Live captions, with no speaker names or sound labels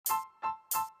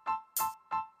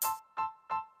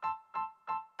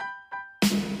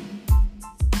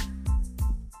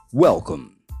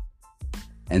Welcome,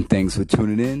 and thanks for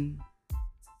tuning in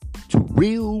to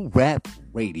Real Rap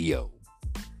Radio.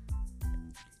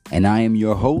 And I am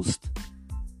your host,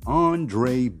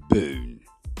 Andre Boone.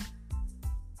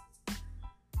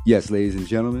 Yes, ladies and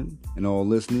gentlemen, and all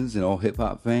listeners and all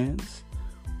hip-hop fans,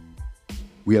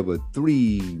 we have a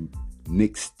 3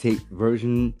 mixtape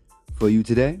version for you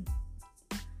today.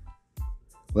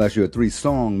 Well, actually a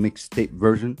 3-song mixtape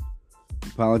version.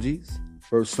 Apologies.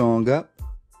 First song up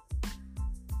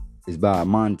is by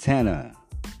Montana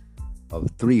of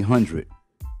 300.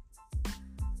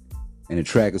 And the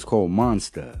track is called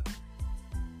Monster.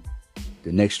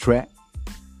 The next track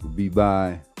will be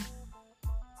by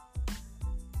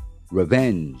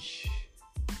Revenge.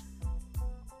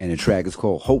 And the track is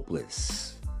called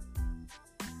Hopeless.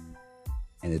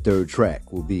 And the third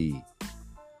track will be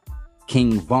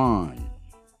King Von.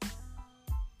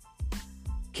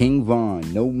 King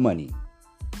Von, No Money.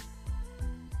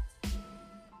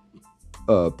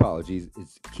 Apologies,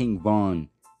 it's King Von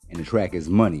and the track is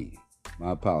Money.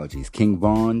 My apologies. King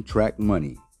Von, track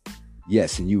Money.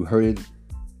 Yes, and you heard it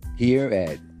here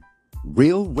at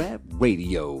Real Rap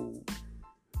Radio.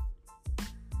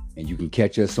 And you can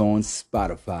catch us on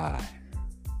Spotify.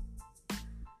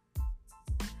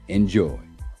 Enjoy.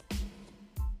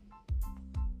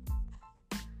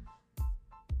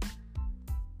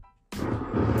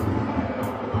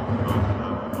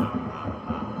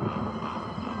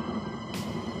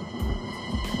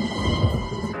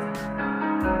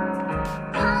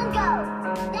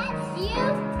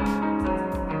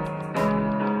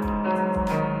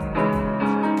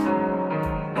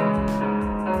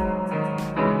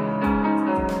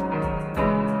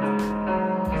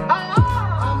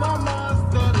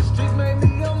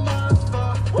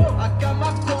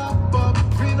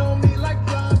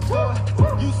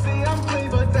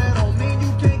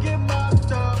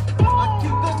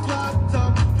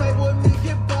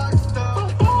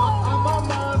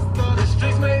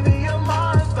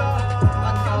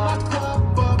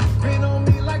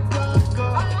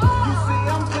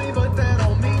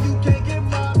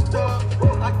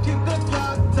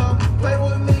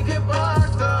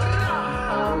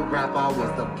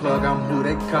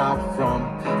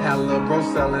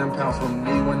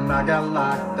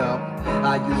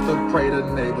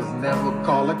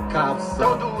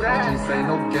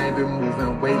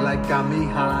 Got me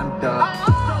Honda.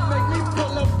 Don't make me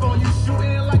pull up on you,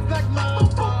 shooting like Black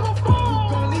Mamba.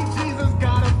 You gon' need Jesus,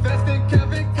 got a vest and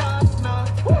Kevin Costner.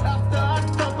 After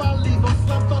I dump, I leave him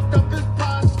slump, fucked up his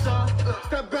posture.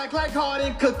 Step back like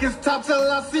Harden, cook his top till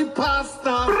I see pasta.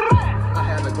 I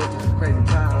had to go through some crazy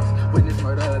times. Witness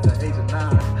murder at the age of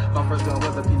 9. My first gun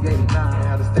was a P89.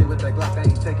 Had to stay with that Glock, I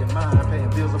ain't taking mine. Paying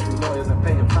bills, a few lawyers and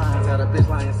paying fines. Had a bitch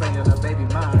lying saying a baby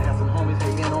mine. Had some homies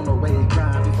hating on the way he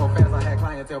grind. Before fans, I had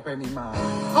clientele pay me mine.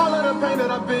 All of the pain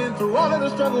that I've been through, all of the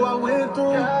struggle I went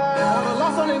through. I never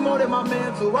lost only more than my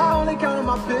man too. I only counted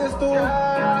my pistol.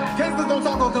 Gangsters don't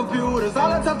talk on computers, all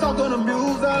the time talk don't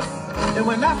amuse us. And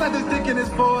when I slap this dick in his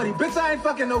 40, bitch, I ain't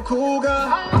fucking no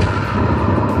cougar.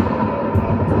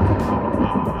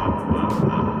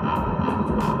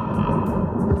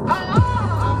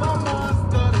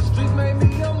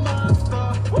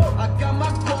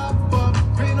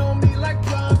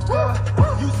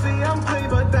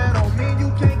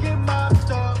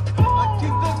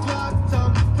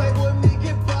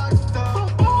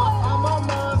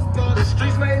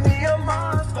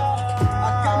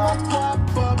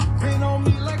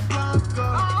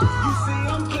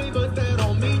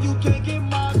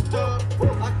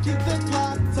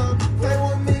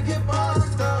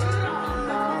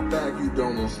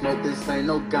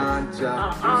 No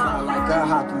ganja. Sound like a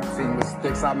hockey team with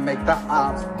sticks. I make the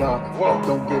ops duck.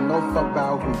 Don't get no fuck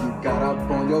about who you got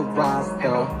up on your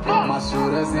roster. My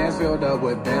shooters hands filled up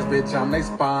with bands, bitch. I'm their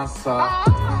sponsor.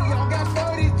 Y'all got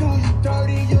 32, you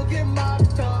dirty, you'll get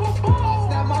mopped up.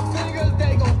 Snap my fingers,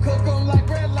 they gon' cook them like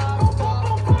red lobster.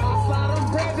 I slide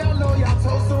them bread, y'all know y'all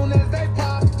toast soon as they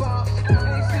pop up.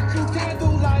 Ain't shit you can't do,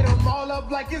 light them all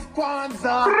up like it's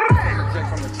Kwanzaa.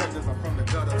 From the trenches, I'm from the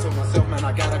gutter. To myself, man,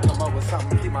 I gotta come up with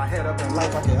something. Keep my head up in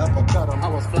life, I can uppercut them. I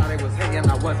was fly, they was hating,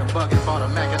 I wasn't bugging. Bought a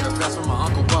Mac and a vest from my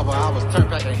Uncle Bubba. I was turned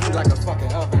back and heat like a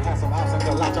fucking oven. Had some options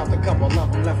until I dropped a couple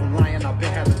of them. Left them lying, I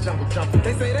been had to jump.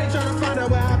 They say they tryna find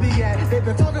out where I be at. They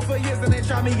been talking for years and they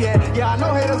try me yet. Yeah, I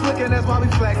know haters looking, that's why we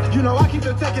flex. You know I keep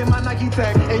the tech in my Nike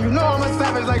tech. And you know I'm a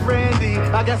savage like Randy.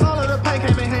 I guess all of the pain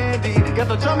came in handy. Got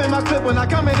the drum in my clip when I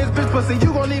come in this bitch pussy.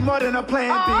 You gon' need more than a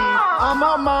plan B. I'm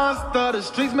a monster, the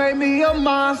streets made me a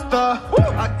monster.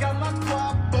 I got my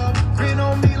crop up, green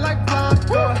on me like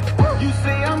Blanca. You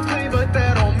say I'm clean, but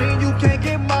that don't mean you can't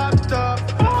get mopped up.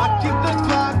 I keep the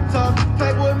clock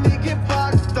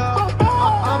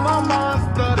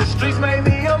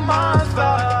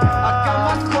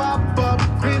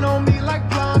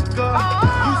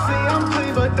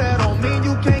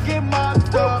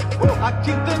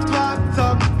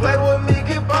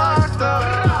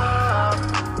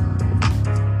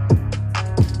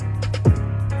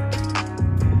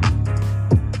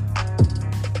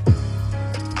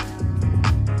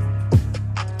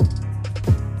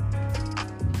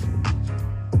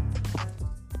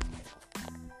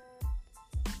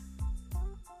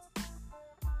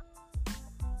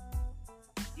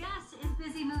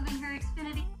quickly moving her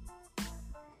Xfinity.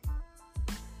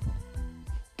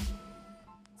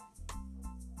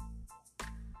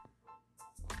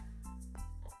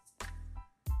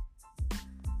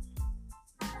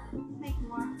 Make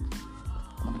more.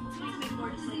 Please make more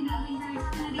to say that.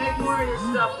 Make more of your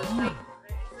stuff. It's not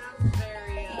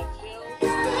very chill.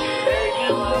 Very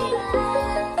mellow.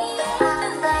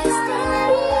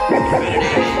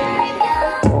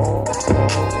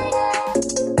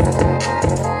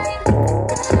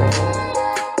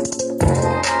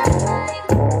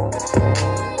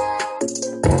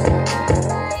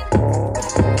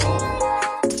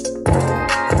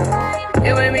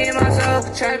 It was me and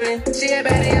myself trapping. She a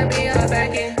baddie, I be her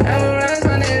backing. I'm around,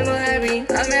 my name was happy.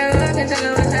 I'm in luck and tell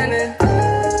her what's happening.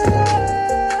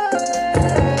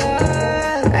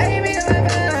 I ain't been my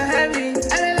bed, I'm happy.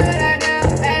 I been love that down,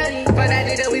 baddie. But that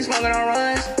nigga, we smoking on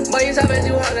runs. Boy, you tough as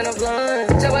you hugging a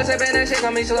blunt. So what's up in that shit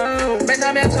on me slow. Bitch,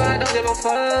 I'm up so I don't give a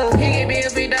fuck. He get me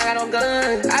if we dog, I don't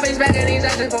gun. I be smacking these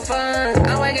up just for fun.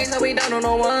 I'm waking so we don't know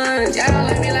no one. Y'all don't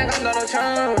like me like I'm Donald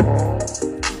Trump.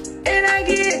 And I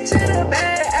get to the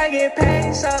bag, I get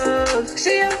paid so.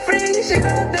 She a freak, she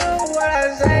gon' do what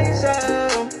I say so.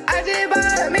 I just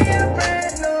bought me a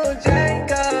brand new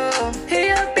Draco. He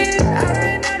a bitch, I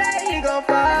already know that he gon'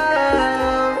 fall.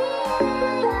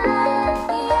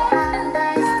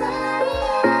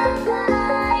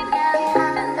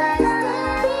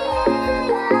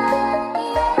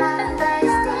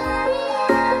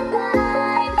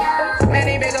 Man,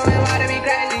 these bitch gon' want to be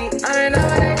crazy. I don't know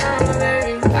what they call my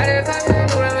baby. I just fuck with a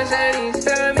new Mercedes.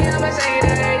 Feel me, I'ma say the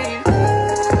 80s.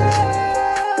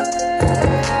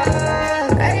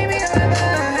 Baby, I'm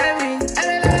happy. I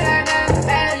been loving that damn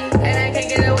baddie. And I can't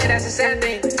get away, that's a sad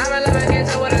thing. I'm in love again,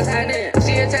 so what is happening?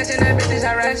 She attaching that bitch is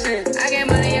harassing. I get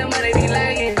money and money be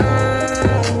lagging.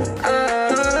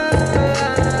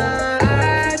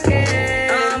 I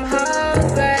can't. I'm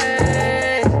hopeless.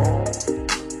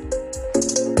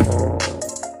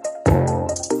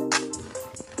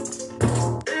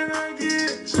 And I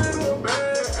get to the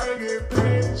bag, I get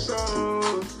paid so.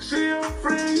 She a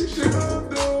freak, she gon'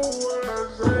 do what I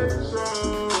say so.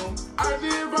 I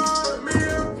just bought me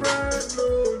a brand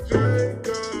new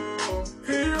Draco.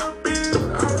 He a bitch,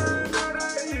 I already know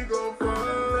that he gon' fall.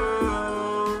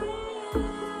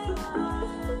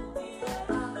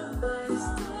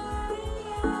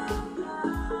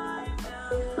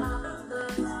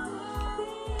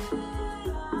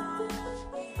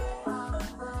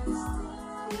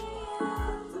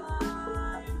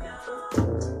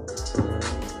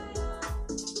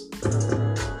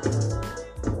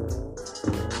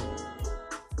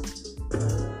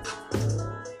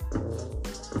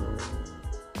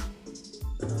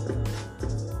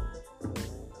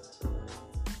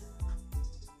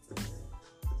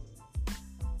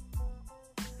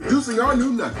 Producing our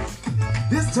new nuggets.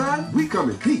 This time, we come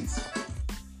in peace.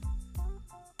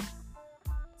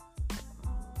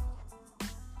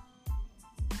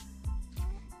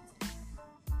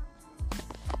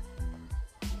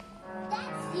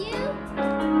 That's you?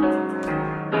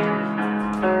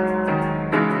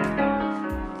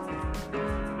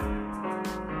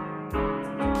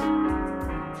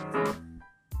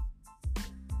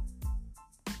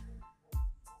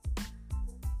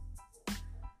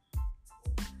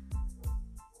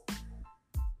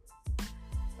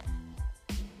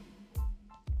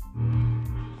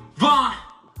 Vaughn,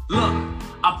 look,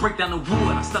 I break down the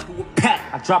wood, I stuck it with Pat.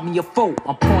 I drop me a 4,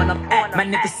 I'm pouring up at. My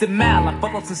niggas sit mad, I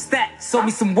fuck up some stacks. Sold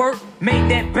me some work, made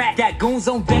that back. Got goons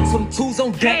on deck, so them tools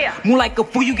on deck. More like a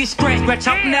fool, you get scratched. Scratch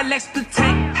out from that Lex to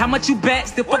tank. How much you bet?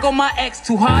 Still fuck on my ex.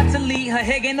 Too hard to lead, her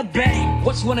head in the back.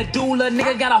 What you wanna do, little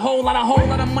nigga? Got a whole lot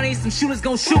of money. Some shooters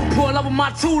gon' shoot. Pull up with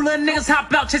my two little niggas.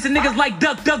 Hop out, chasing niggas like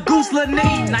Duck, Goose, little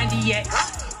nigga.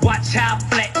 90X, watch how I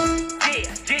flex.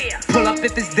 Pull up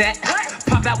if it's that.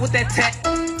 Pop out with that tech.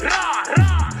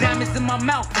 Diamonds in my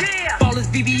mouth. Fall is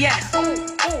VVS.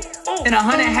 And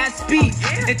 100 has speed.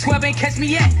 And 12 ain't catch me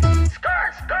yet.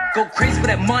 Go crazy for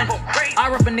that money. I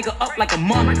rub a nigga up like a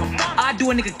mummy. I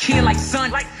do a nigga kill like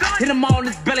son. Hit him all in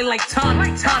his belly like Tom.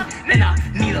 And I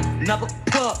need another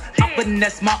plug. I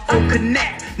finesse my old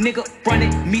connect. Nigga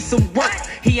running me some work.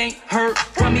 He ain't heard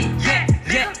from me yet.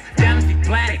 Diamonds be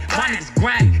blinded. My niggas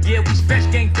grinding. Yeah, we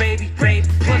stretch gang, baby.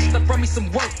 Plus stuff from me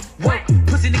some work.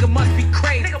 Pussy nigga must be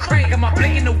crazy. I got my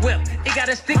blink in the whip. It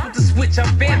gotta stick with the switch. I'm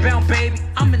fairbound, baby.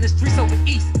 I'm in the streets over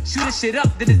east. Shooting shit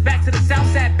up, then it's back to the south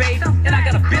side, baby. And I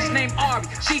got a bitch named Ari.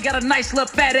 She got a nice little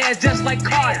fat ass just like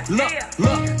Cardi. Look.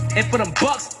 And for them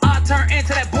bucks, I turn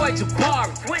into that boy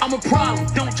Jabari. I'm a problem.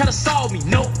 Don't try to solve me,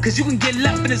 no. Cause you can get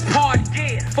left in this party.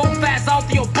 4 fast all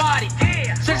through your body.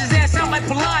 Stretch his ass out like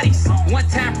Pilates. One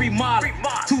time free model.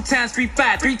 2 times free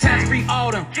 5, 3 times free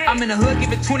all them. I'm in the hood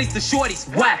giving 20s to shorties.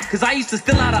 Why? Cause I used to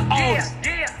steal out of Alders.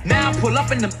 Now I pull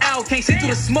up in them out, can't see through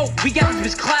the smoke. We got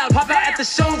this bitch cloud. Pop out at the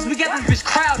shows, we got this bitch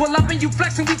crowd. Pull up and you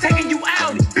flexing, we taking you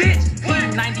out, bitch.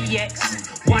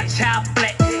 P90X, watch how I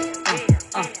flex.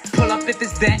 Pull up if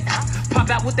it's that. Pop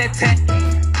out with that tech.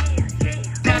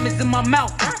 Diamonds in my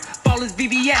mouth. Fall is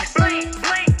VVS.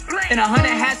 And 100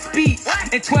 has speeds.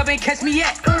 And 12 ain't catch me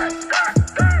yet.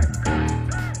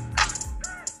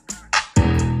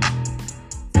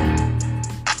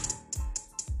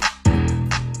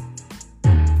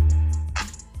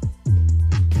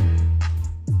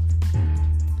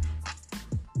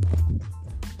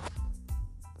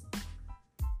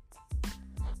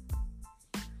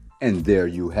 And there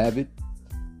you have it.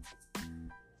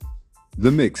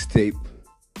 The mixtape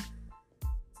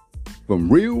from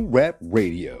Real Rap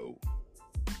Radio.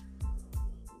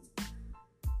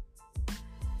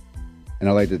 And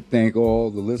I'd like to thank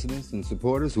all the listeners and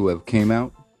supporters who have came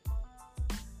out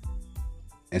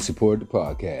and supported the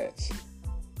podcast.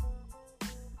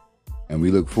 And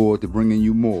we look forward to bringing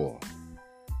you more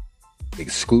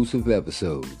exclusive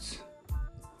episodes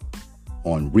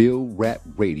on Real Rap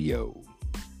Radio.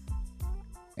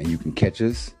 And you can catch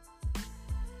us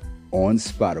on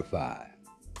Spotify.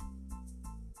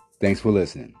 Thanks for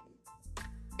listening.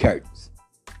 Curtis.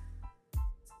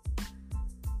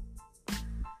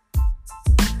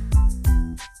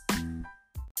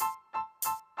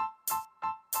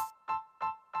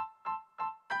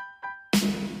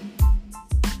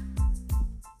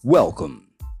 Welcome,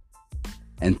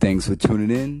 and thanks for tuning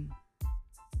in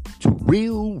to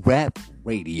Real Rap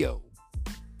Radio.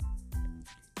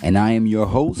 And I am your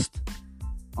host,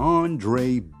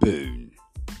 Andre Boone.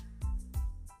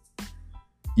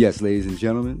 Yes, ladies and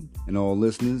gentlemen, and all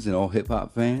listeners and all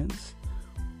hip-hop fans,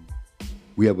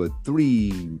 we have a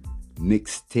 3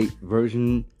 mixtape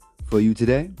version for you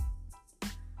today.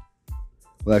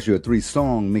 Well, actually a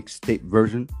 3-song mixtape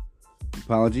version.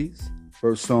 Apologies.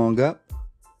 First song up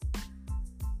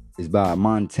is by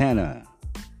Montana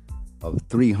of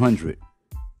 300.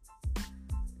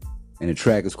 And the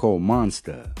track is called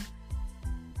Monster.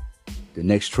 The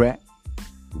next track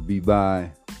will be by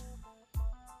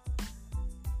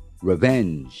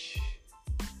Revenge.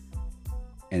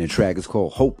 And the track is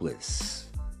called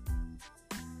Hopeless.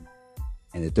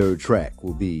 And the third track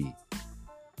will be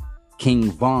King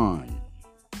Von.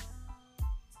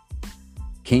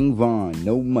 King Von,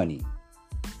 No Money.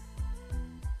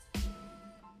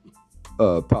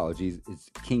 Apologies,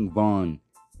 it's King Von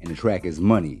and the track is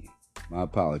Money. My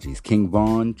apologies. King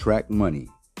Von, track Money.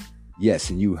 Yes,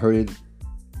 and you heard it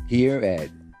here at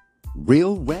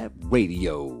Real Rap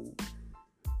Radio.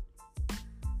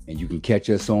 And you can catch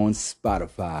us on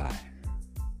Spotify.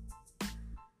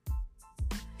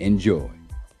 Enjoy.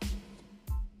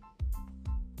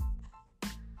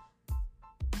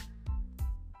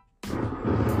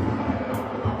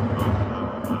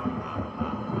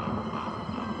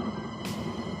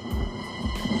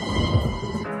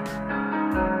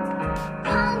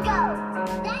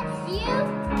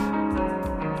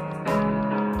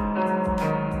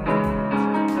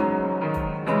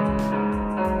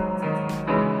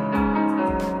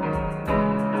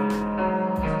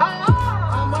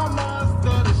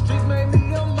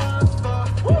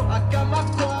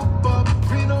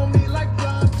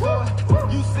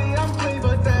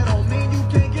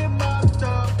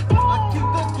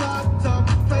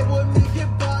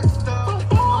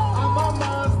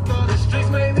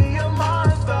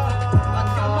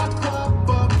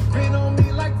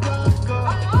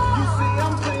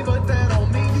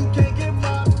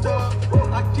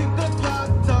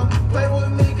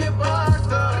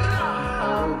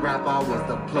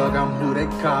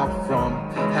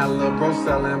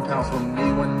 Selling pounds for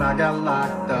me when I got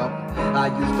locked up. I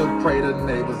used to pray to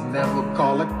neighbors, never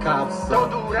call the cops up.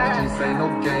 Don't do that. This ain't no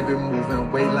game, been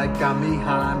moving weight like got me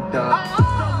Honda.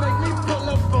 Don't make me pull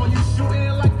up on you,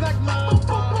 shooting like Black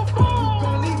Mamba. You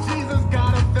gon' need Jesus,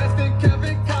 got a vest and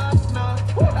Kevin Costner.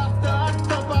 After I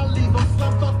dump, I leave him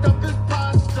slumped, fucked up his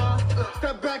posture.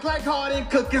 Step back like Harden,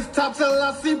 cook his top till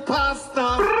I see pasta.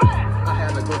 I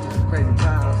had to go through some crazy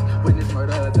times, witness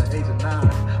murder at the age of 9.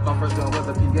 My first gun was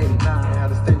a P89. Had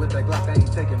to stay with that Glock, I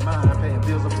ain't taking mine. Paying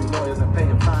bills, a few lawyers, and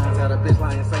paying fines. Had a bitch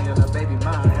lying saying a baby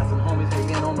mine. Had some homies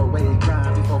hating on the way he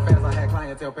grind. Before fans, I had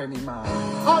clientele pay me mine.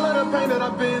 All of the pain that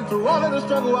I've been through, all of the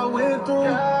struggle I went through.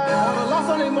 Never lost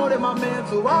only more than my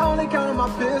mental. I only counted my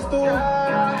pistol.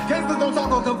 Gangsters don't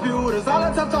talk on computers. All the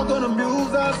time talk on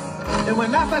amuse us. And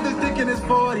when I slap this dick in his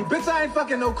 40, bitch, I ain't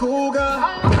fucking no cougar.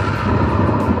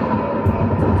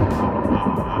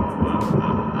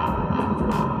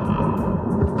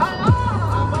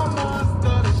 I'm a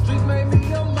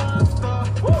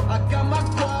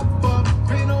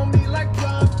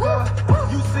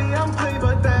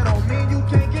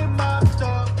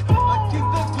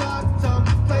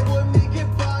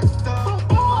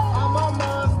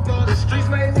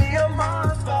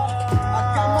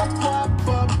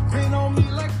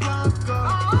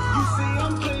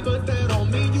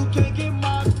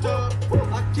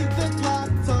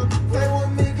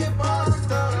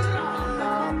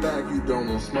you don't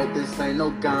want smoke, this ain't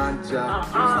no ganja.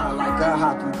 You sound like a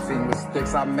hockey team with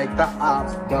sticks, I make the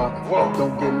ops duck.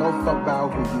 Don't get no fuck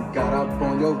about who you got up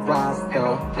on your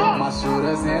roster. My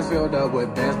shooters hands filled up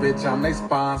with bands, bitch, I'm they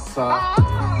sponsor.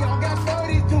 Y'all got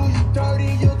 32, you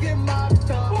dirty, you get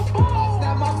mopped up.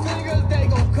 Snap my fingers, they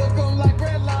gon' cook them like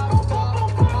red lobster.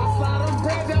 I'll slide them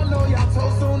bread down, know y'all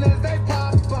toast soon as they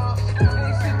pop up.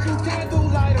 Ain't shit you can't do,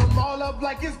 light them all up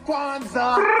like it's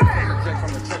Kwanzaa.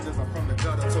 From the trenches, I'm from the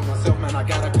gutter. To myself, man, I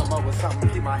gotta come up with something.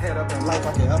 Keep my head up in life,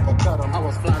 I can uppercut them. I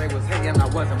was fly, they was hating, I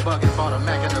wasn't bugging. Bought a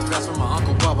Mac and a vest from my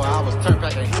Uncle Bubba. I was turned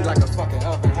back and heat like a fucking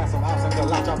oven. Had some options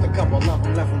till I dropped a couple of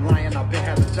them. Left them lying, I been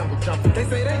had to jump. They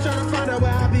say they tryna find out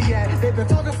where I be at. They've been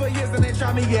talking for years and they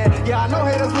try me yet. Yeah, I know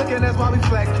haters looking, that's why we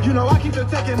flex. You know I keep the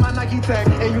tech in my Nike tech.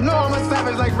 And you know I'm a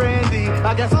savage like Randy.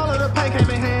 I guess all of the pain came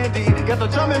in handy. Got the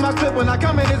drum in my clip when I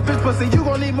come in this bitch pussy. You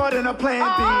gon' need more than a plan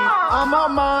B. I'm a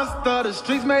monster, the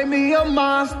streets made me a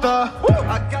monster.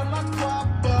 I got my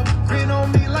crop up, green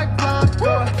on me like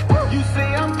Blanca. You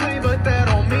say I'm clean, but that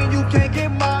don't mean you can't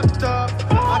get mopped up.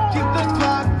 I keep the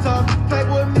clock tough, play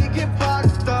with me, get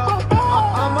boxed up.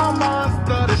 I'm a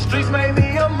monster, the streets made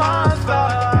me a monster.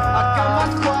 I got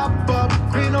my crop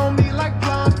up, green on me like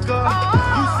Blanca.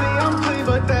 You say I'm clean,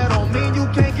 but that don't mean you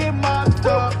can't get mopped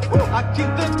up. I keep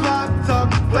the clock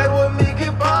tough, play with me,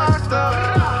 get boxed up.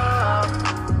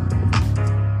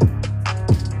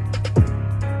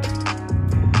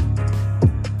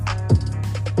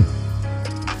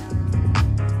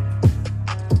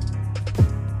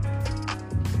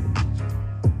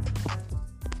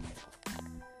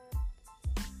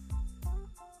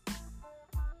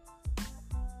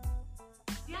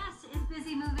 Jess is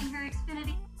busy moving her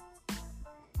Xfinity.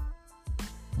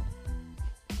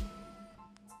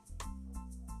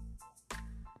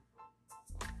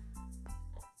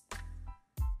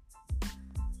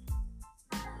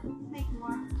 Make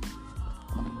more.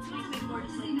 Please make more to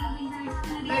say that. Moving her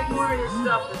Xfinity. Make more of your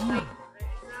stuff. It sounds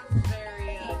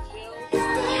very chill,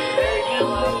 very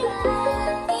mellow.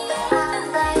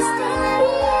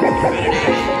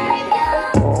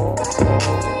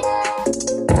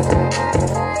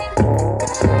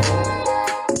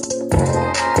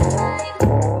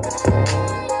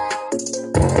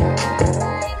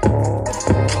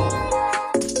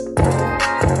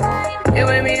 It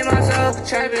was me and myself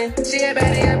trapping. She a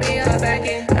baddie, I be her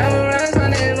backing. I'm around, my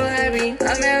name was happy.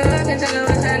 I'm in love, can tell her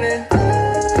what's happening.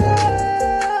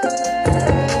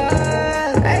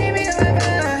 I ain't been like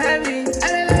I'm happy. I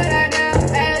been love that damn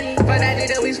baddie. But that shit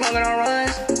that we smoking on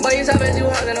runs. Boy, you tough as you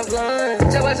hugging a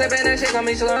blunt. So what's up in that shit call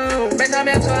me slow. Bitch, I'm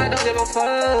up so I don't give a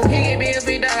fuck. He get me if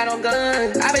we dog, I don't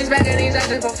gun. I be smacking these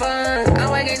actions for fun. I'm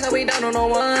waking so we don't know no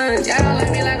one. Y'all don't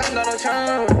like me like I'm Donald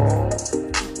Trump.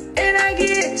 And I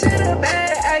get to the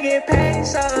bag, I get paid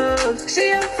so.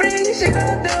 She a freak, she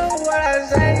gon' do what I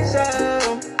say so.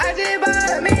 I just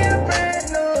bought me a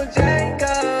brand new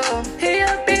Draco. He a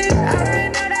bitch, I already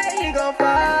know that he gon'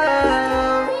 fall.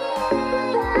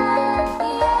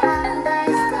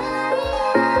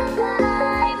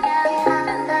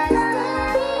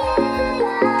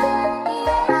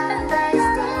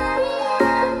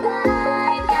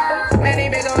 Many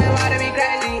bitch going wild to be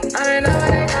crazy. I don't know what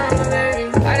they call my baby.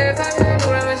 I just fuck with a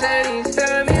new Mercedes. Play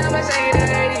with me, I'ma say the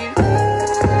 80s.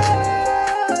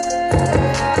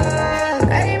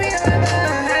 I ain't been like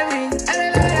I'm happy. I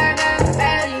been love that damn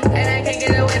baddie. And I can't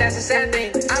get away, that's a sad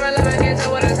thing. I'm in love again, so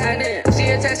what is happening? She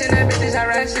attaching that bitch is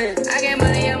harassing. I get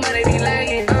money, your money be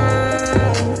lagging.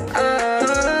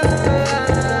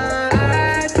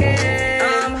 I can't,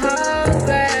 I'm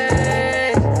hopeless.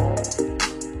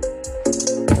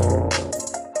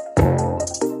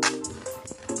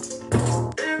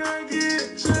 And I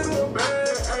get to the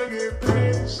bag, I get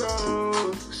paid so.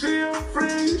 She a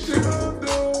freak, she gon'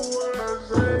 do what I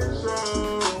say so.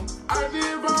 I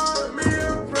just bought me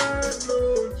a brand new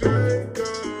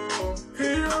Draco. He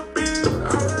a bitch,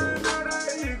 I already know that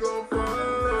he gon' fall.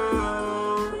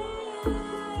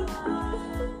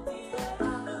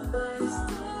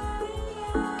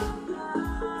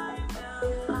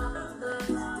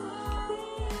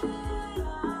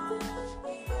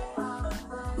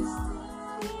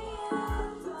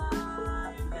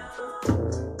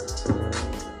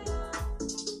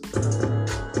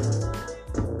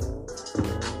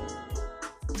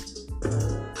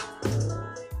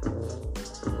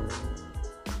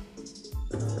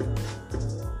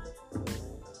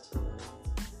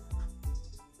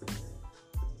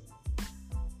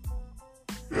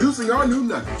 Introducing our new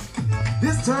nuggets.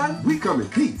 This time, we come in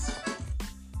peace.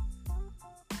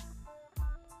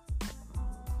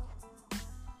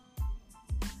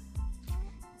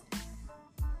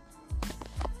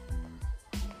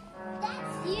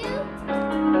 That's you?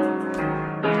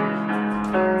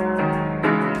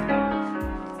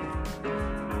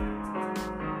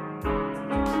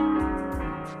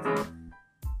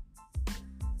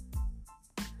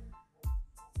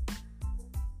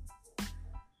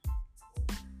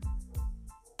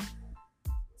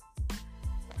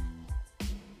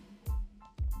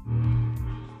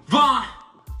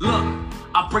 Look,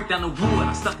 I break down the wood,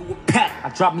 I stuck it with Pat. I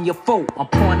drop me a 4, I'm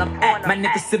pouring up at.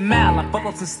 Magnificent Mal, I fuck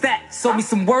up some stacks. Sold me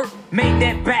some work, made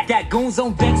that back. Got goons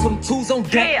on deck, so them tools on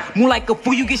deck. More like a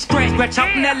fool, you get scratched. Scratch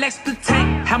out from that Lex to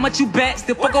tank. How much you bet?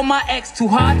 Still fuck on my ex. Too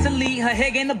hard to lead, her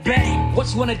head in the back.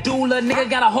 What you wanna do, little nigga?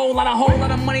 Got a whole lot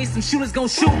of money. Some shooters gon'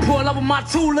 shoot. Pull up with my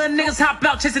two little niggas. Hop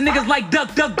out, chasing niggas like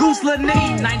Duck, Goose, little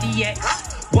nigga.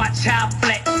 90X, watch how I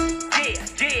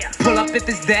flex. Pull up if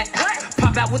it's that.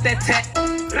 Pop out with that tech.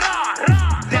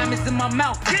 Diamonds in my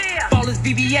mouth. Fall is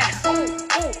VVS.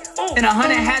 And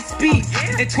 100 has speed.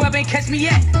 And 12 ain't catch me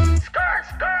yet.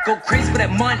 Go crazy for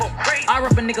that money. I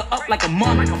rip a nigga up like a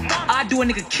mummy. I do a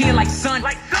nigga kill like son.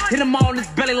 Hit him all in his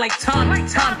belly like ton.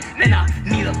 And I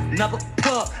need another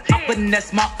plug. I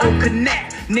finesse my old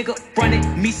connect. Nigga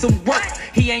running me some work.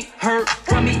 He ain't heard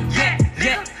from me yet.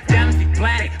 Diamonds be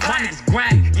blinded. My niggas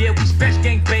grinding. Yeah, we stretch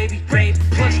gang, baby.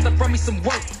 Plus stuff from me some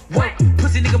work.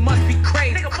 Pussy nigga must be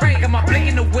crazy. I got my blick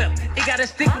in the whip. It gotta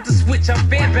stick with the switch. I'm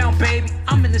fairbound, baby.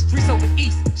 I'm in the streets over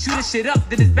east. Shooting shit up,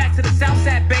 then it's back to the south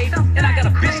side, baby. And I got a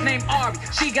bitch named Ari.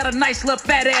 She got a nice little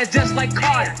fat ass just like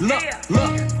Cardi. Look.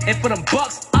 And for them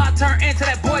bucks, I turn into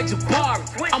that boy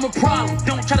Jabari. I'm a problem,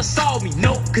 don't try to solve me,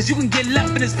 no. Cause you can get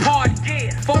left in this party.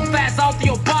 4 fast all through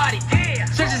your body.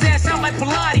 Stretch his ass out like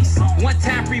Pilates. 1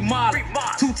 time free model,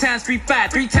 2 times free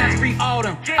 5, 3 times free all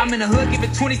them. I'm in the hood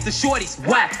giving 20s to shorties.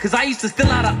 Why? Cause I used to steal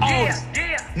out of orders.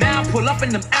 Now I pull up in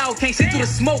them out, can't see through the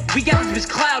smoke. We got this bitch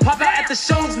cloud. Pop out at the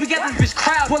shows, we got this bitch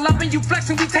crowd. Pull up and you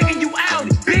flexing, we taking you out,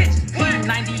 bitch.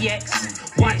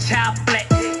 90X, watch how I flex.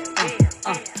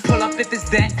 Pull up if it's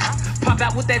that. Pop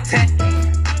out with that tech.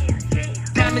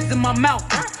 Diamonds in my mouth.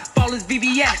 Fall is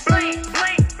VVS.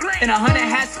 And 100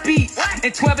 has speed.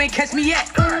 And 12 ain't catch me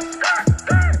yet.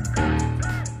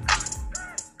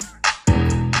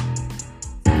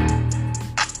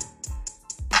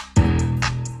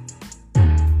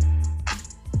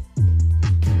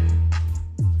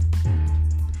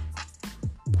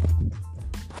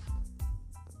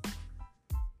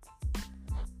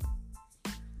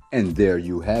 And there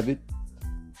you have it.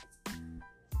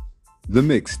 The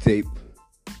mixtape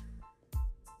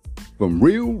from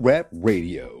Real Rap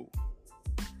Radio.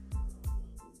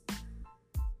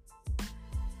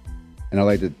 And I'd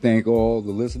like to thank all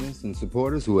the listeners and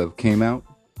supporters who have came out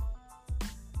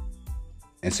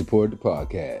and supported the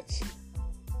podcast.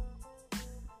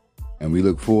 And we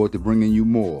look forward to bringing you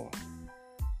more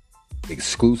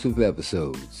exclusive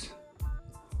episodes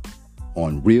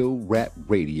on Real Rap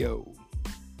Radio.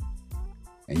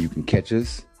 And you can catch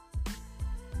us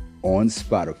on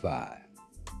Spotify.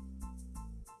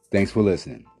 Thanks for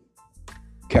listening.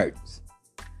 Curtis.